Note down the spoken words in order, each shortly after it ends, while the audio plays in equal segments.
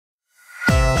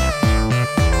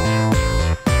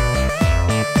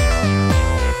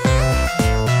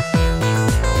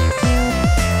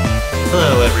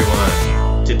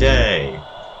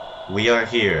We are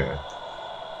here,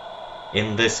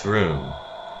 in this room,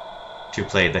 to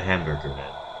play the Hamburger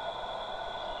Man.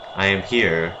 I am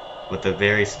here with a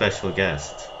very special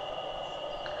guest.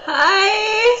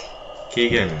 Hi!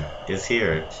 Keegan is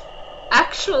here.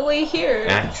 Actually here.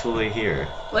 Actually here.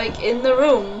 Like in the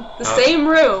room. The same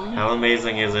room. How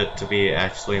amazing is it to be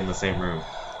actually in the same room?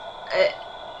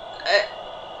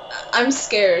 I'm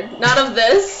scared. Not of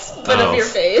this, but of your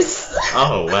face.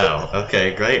 Oh, wow.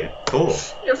 Okay, great. Cool.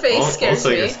 Your face scares also,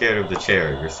 me. you're scared of the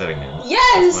chair you're sitting in.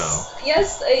 Yes! As well.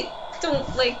 Yes, I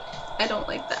don't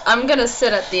like that. I'm gonna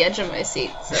sit at the edge of my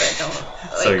seat so I don't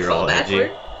So you're fall all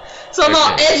backward. edgy? So I'm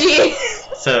all edgy!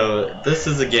 So, this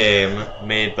is a game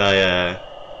made by,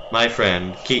 my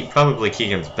friend, probably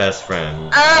Keegan's best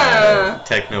friend,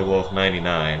 Techno Wolf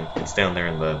 99. It's down there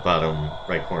in the bottom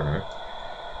right corner.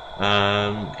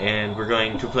 And we're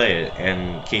going to play it,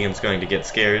 and Keegan's going to get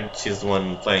scared. She's the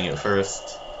one playing it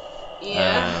first.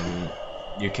 Yeah.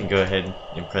 You can go ahead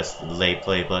and press the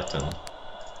play button.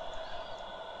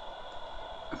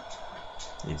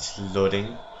 It's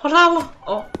loading.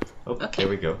 Oh, okay. There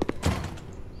we go.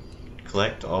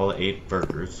 Collect all 8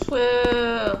 burgers.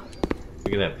 Whoa.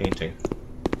 Look at that painting.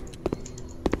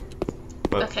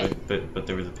 What? Okay. But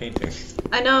there was a painting.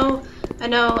 I know, I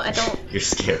don't... You're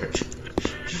scared.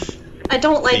 I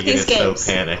don't like Keegan these games. is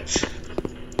so panicked.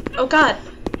 Oh god.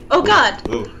 Oh god.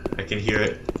 Ooh, I can hear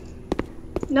it.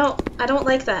 No, I don't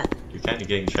like that. You're kind of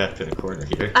getting trapped in a corner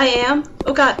here. I am?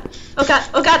 Oh god. Oh god.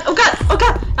 Oh god. Oh god. Oh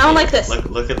god. I don't like this.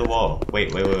 Look at the wall.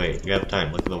 Wait. You have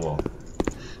time. Look at the wall.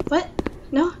 What?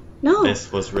 No.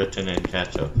 This was written in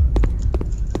ketchup.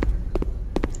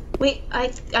 Wait, I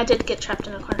did get trapped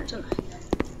in a corner, didn't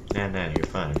I? Nah, you're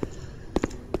fine.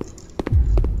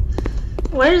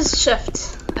 Where's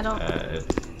shift? I don't...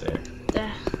 It's there.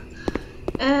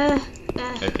 There.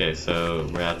 Okay, so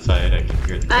we're outside. I can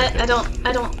hear the crickets.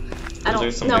 I don't...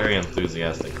 There's some very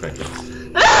enthusiastic crickets.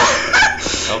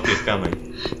 Oh, he's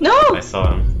coming. No! I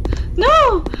saw him.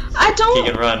 No! I don't...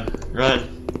 Keegan,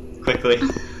 run! Quickly.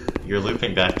 You're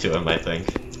looping back to him, I think.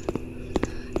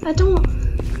 I don't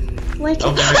like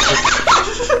it.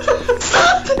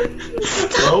 Stop!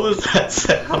 What was that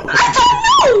sound? I don't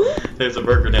know! There's a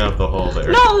burger down the hall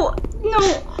there. No,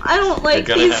 I don't like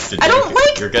these. I don't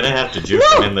like... You're gonna have to juke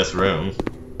him in this room.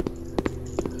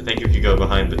 I think if you go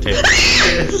behind the table.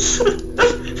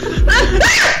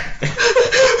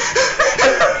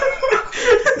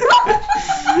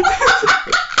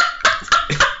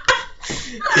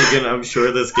 Keegan, I'm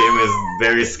sure this game is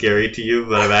very scary to you,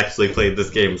 but I've actually played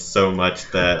this game so much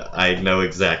that I know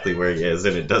exactly where he is,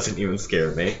 and it doesn't even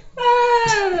scare me.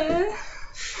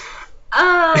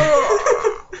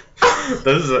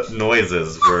 Those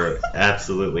noises were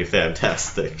absolutely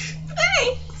fantastic.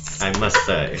 Thanks. I must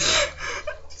say.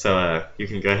 So, you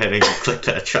can go ahead and click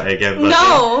that try again button.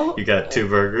 No! You got 2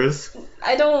 burgers.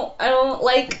 I don't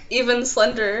like even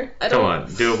Slender. Come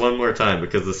on, do it one more time,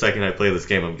 because the second I play this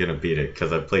game, I'm gonna beat it,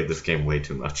 because I've played this game way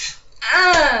too much.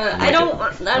 I'm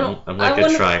like a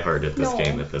try-hard at this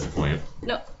game at this point.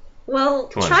 No. Well,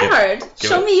 come on, try hard.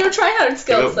 Show me your try-hard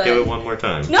skills then. Give it one more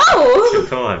time. No!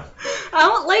 Come on. I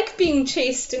don't like being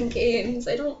chased in games.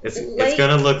 I don't It's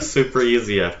gonna look super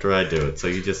easy after I do it, so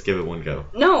you just give it one go.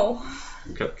 No.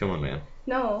 Come on, man.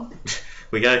 No.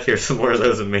 We gotta hear some more of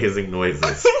those amazing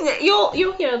noises. You'll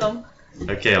hear them.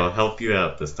 Okay, I'll help you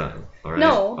out this time. Alright?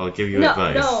 No. I'll give you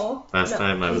advice. No. Last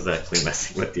time I was actually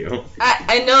messing with you.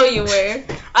 I know you were.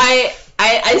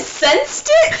 I sensed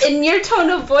it in your tone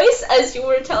of voice as you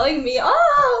were telling me,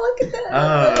 oh, look at that.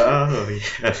 Oh,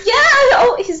 yeah. Yeah,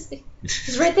 oh,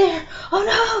 he's right there. Oh,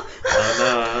 no.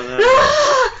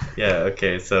 Oh, no. Yeah,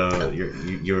 okay, so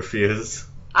you refuse?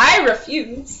 I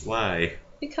refuse. Why?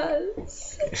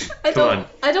 Because I Come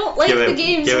don't like the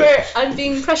games where I'm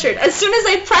being pressured. As soon as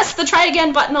I press the try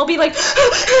again button, I'll be like,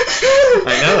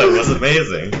 I know, it was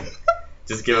amazing.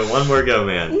 Just give it one more go,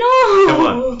 man. No. Come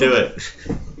on, do it.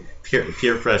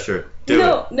 Peer pressure. Do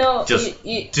it. No. Just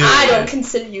I don't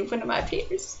consider you one of my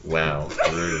peers. Wow,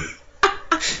 rude.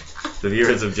 The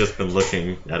viewers have just been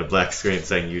looking at a black screen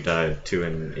saying you died. 2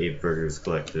 and 8 burgers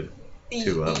collected.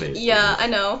 2 of 8. Yeah, I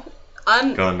know.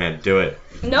 Go on, man, do it.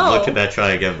 No. Look at that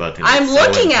try again button. I'm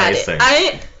looking at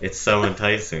it. It's so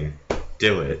enticing.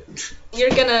 Do it. You're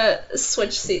gonna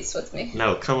switch seats with me.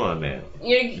 No, come on, man.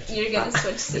 You're gonna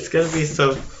switch seats. It's gonna be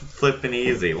so flippin'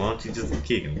 easy. Why don't you just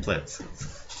Keegan, please?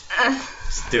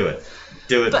 Just do it.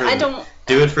 Do it. But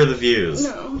Do it for the views.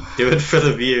 No. Do it for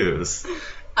the views.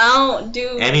 I don't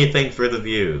do anything for the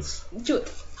views. Do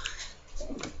it.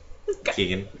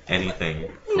 Keegan, anything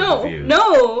for the views.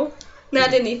 No.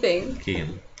 Not anything.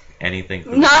 Keegan, anything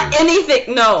for Not the views.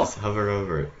 anything, no. Just hover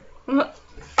over it.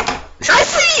 I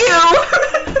see you!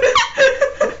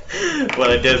 What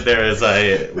I did there is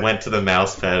I went to the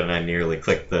mouse pad and I nearly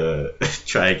clicked the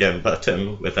try again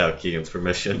button without Keegan's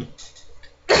permission.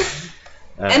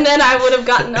 And then I would have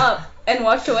gotten up and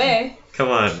walked away. Come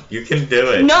on, you can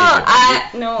do it. No,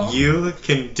 no. You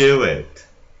can do it.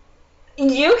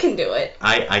 You can do it.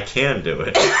 I can do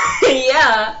it.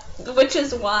 Yeah, which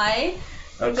is why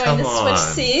we're going to switch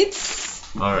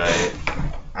seats. Alright,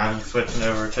 I'm switching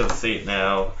over to the seat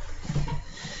now.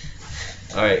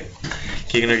 Alright,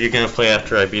 Keegan, are you going to play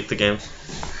after I beat the game?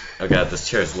 Oh god, this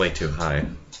chair is way too high.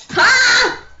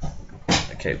 Ha!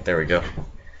 Okay, there we go.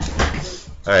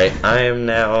 Alright, I am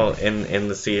now in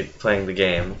the seat playing the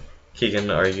game. Keegan,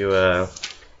 are you gonna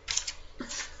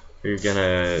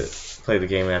play the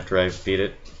game after I beat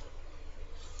it?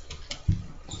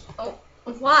 Oh,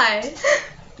 why?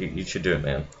 You should do it,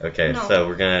 man. Okay, no. So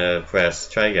we're gonna press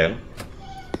try again.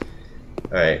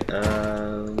 Alright,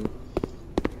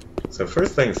 so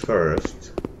first things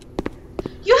first.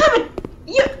 You have a...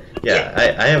 Yeah,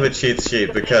 I have a cheat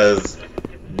sheet because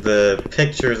the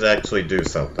pictures actually do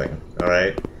something,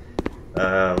 alright?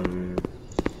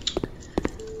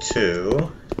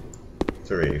 2,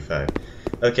 3, 5.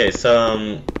 Okay,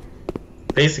 so,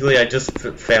 basically I just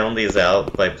found these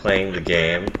out by playing the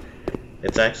game.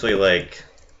 It's actually like,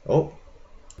 oh,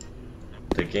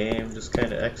 the game just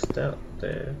kind of X'd out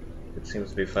there. It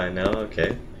seems to be fine now,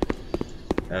 okay.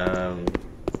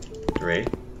 3.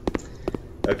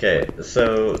 Okay,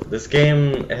 so this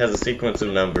game has a sequence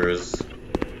of numbers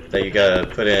that you gotta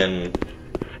put in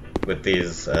with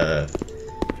these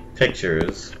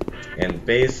pictures, and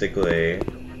basically,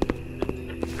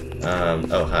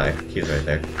 oh hi, he's right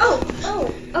there.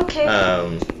 Oh, okay.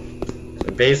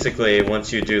 Basically,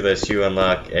 once you do this, you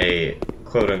unlock a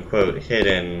quote-unquote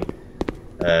hidden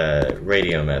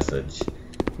radio message.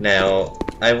 Now,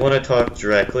 I want to talk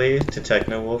directly to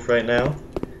Technowolf right now.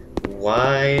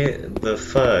 Why the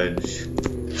fudge?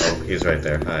 Oh, he's right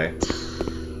there. Hi.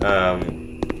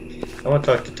 I want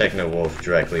to talk to Technowolf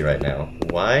directly right now.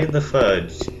 Why the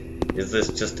fudge is this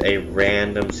just a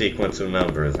random sequence of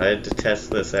numbers? I had to test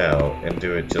this out and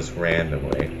do it just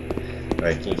randomly.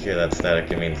 Alright, can you hear that static?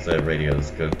 It means the radio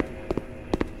is good.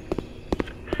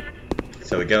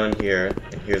 So we go in here,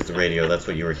 and here's the radio. That's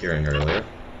what you were hearing earlier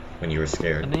when you were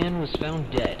scared. A man was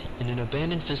found dead in an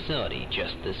abandoned facility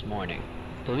just this morning.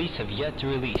 Police have yet to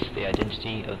release the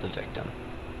identity of the victim.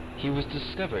 He was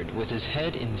discovered with his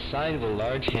head inside of a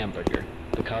large hamburger,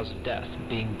 the cause of death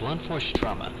being blunt force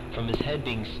trauma from his head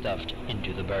being stuffed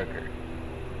into the burger.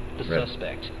 The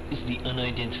suspect is the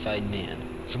unidentified man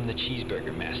from the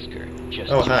cheeseburger massacre just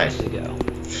 2 months ago.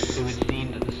 It would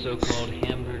seem that the so-called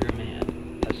Hamburger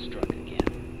Man has struck again.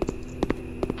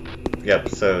 Yep,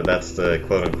 so that's the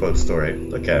quote-unquote story.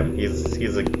 Look at him.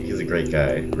 He's a great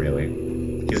guy, really.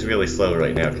 He's really slow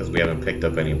right now because we haven't picked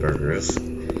up any burgers.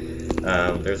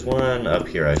 There's one up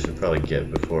here I should probably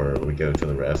get before we go to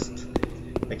the rest.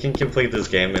 I can complete this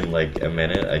game in like a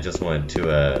minute. I just wanted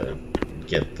to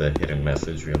get the hidden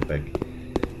message real quick.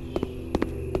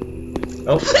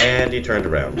 Oh, and he turned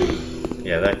around.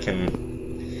 Yeah, that can...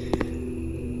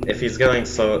 If he's going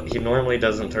slow, he normally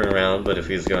doesn't turn around, but if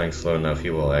he's going slow enough,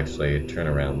 he will actually turn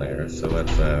around there. So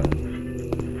let's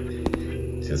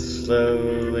just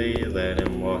slowly let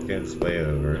him walk his way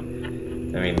over. I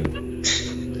mean...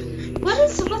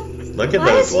 Look at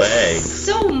those legs.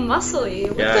 So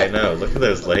muscly. Yeah, I know. Look at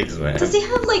those legs, man. Does he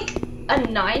have like a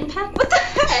 9-pack? What the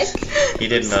heck? He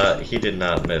did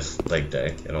not miss leg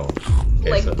day at all. Okay,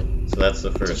 like, so that's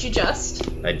the first. Did you just?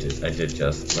 I did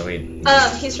just. Let me.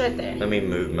 He's right there. Let me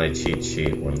move my cheat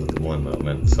sheet one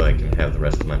moment so I can have the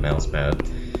rest of my mouse pad.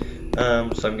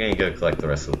 So I'm gonna go collect the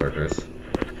rest of the burgers.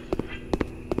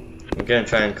 I'm gonna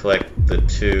try and collect the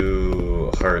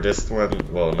 2 hardest ones,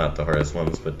 well, not the hardest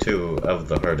ones, but 2 of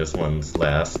the hardest ones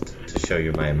last to show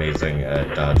you my amazing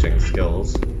dodging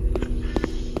skills.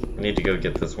 I need to go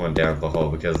get this one down the hole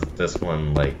because this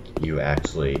one, like, you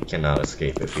actually cannot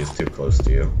escape if he's too close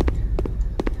to you.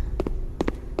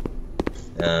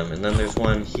 And then there's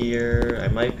one here. I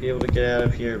might be able to get out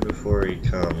of here before he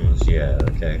comes. Yeah,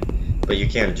 okay. But you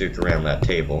can't juke around that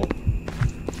table.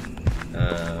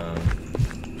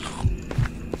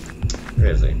 Where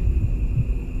is he?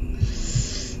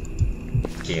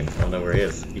 Keegan, I don't know where he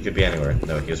is. He could be anywhere.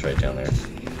 No, he was right down there.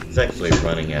 He's actually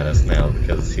running at us now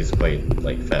because he's quite,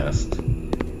 like, fast. Wait,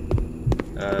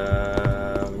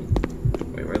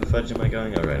 where the fudge am I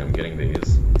going? Alright, I'm getting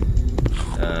these.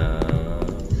 Oh,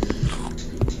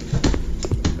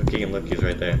 Keegan, look, he's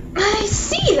right there. I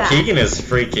see that! Keegan is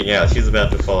freaking out. She's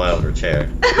about to fall out of her chair.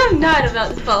 I'm not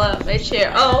about to fall out of my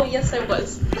chair. Oh, yes I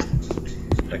was.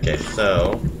 Okay,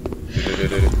 so...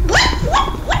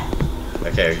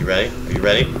 Okay, are you ready? Are you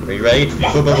ready? Are you ready?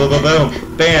 Boom, boom, boom, boom,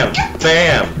 boom. Bam!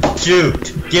 Bam!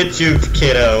 Juked! Get juked,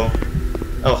 kiddo!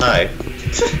 Oh, hi.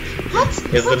 What?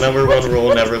 Is the number one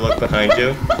rule never look behind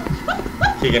you?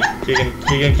 Keegan, Keegan,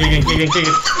 Keegan, Keegan, Keegan,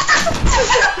 Keegan.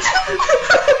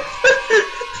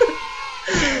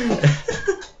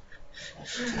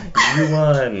 You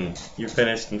won! You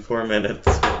finished in 4 minutes,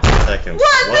 50 seconds.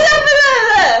 What?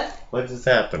 Wow. What just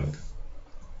happened?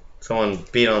 Someone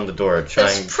beat on the door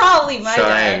trying probably my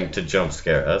dad. to jump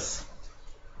scare us.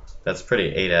 That's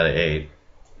pretty 8 out of 8.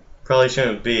 Probably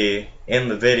shouldn't be in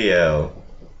the video,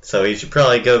 so you should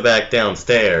probably go back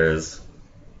downstairs.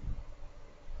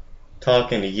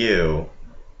 Talking to you.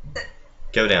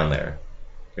 Go down there.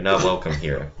 You're not welcome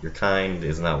here. Your kind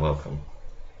is not welcome.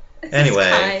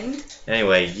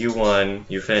 Anyway, you won.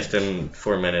 You finished in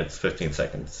 4 minutes, 15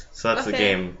 seconds. So that's the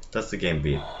game. That's the game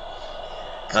beat.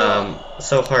 Cool.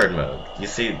 So hard mode. You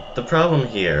see, the problem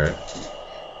here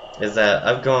is that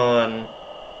I've gone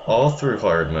all through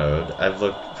hard mode. I've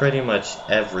looked pretty much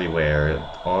everywhere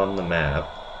on the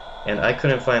map, and I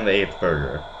couldn't find the 8th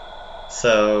burger.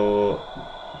 So,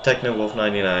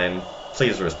 TechnoWolf99,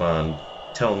 please respond.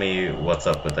 Tell me what's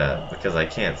up with that, because I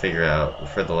can't figure out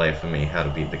for the life of me how to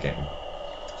beat the game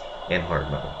in hard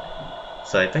mode.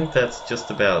 So I think that's just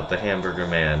about the Hamburger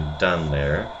Man done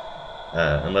there.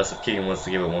 Unless if Keegan wants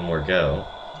to give it one more go.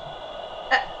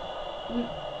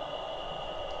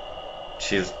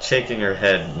 She's shaking her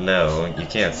head no. You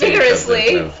can't see because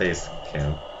there's no face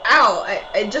cam. Ow,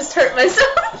 I just hurt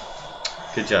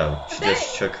myself. Good job. She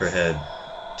just shook her head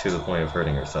to the point of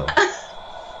hurting herself.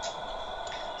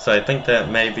 So I think that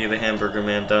may be the Hamburger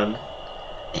Man done.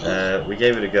 We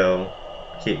gave it a go.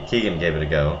 Keegan gave it a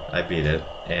go. I beat it.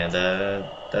 And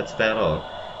that's about all.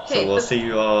 So we'll see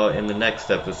you all in the next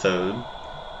episode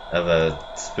of a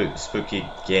Spooky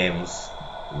Games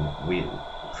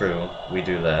crew. We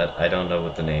do that. I don't know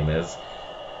what the name is.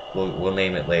 We'll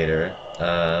name it later.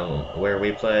 Where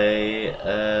we play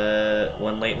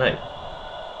one late night.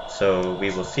 So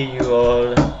we will see you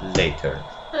all later.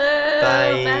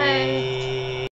 Bye.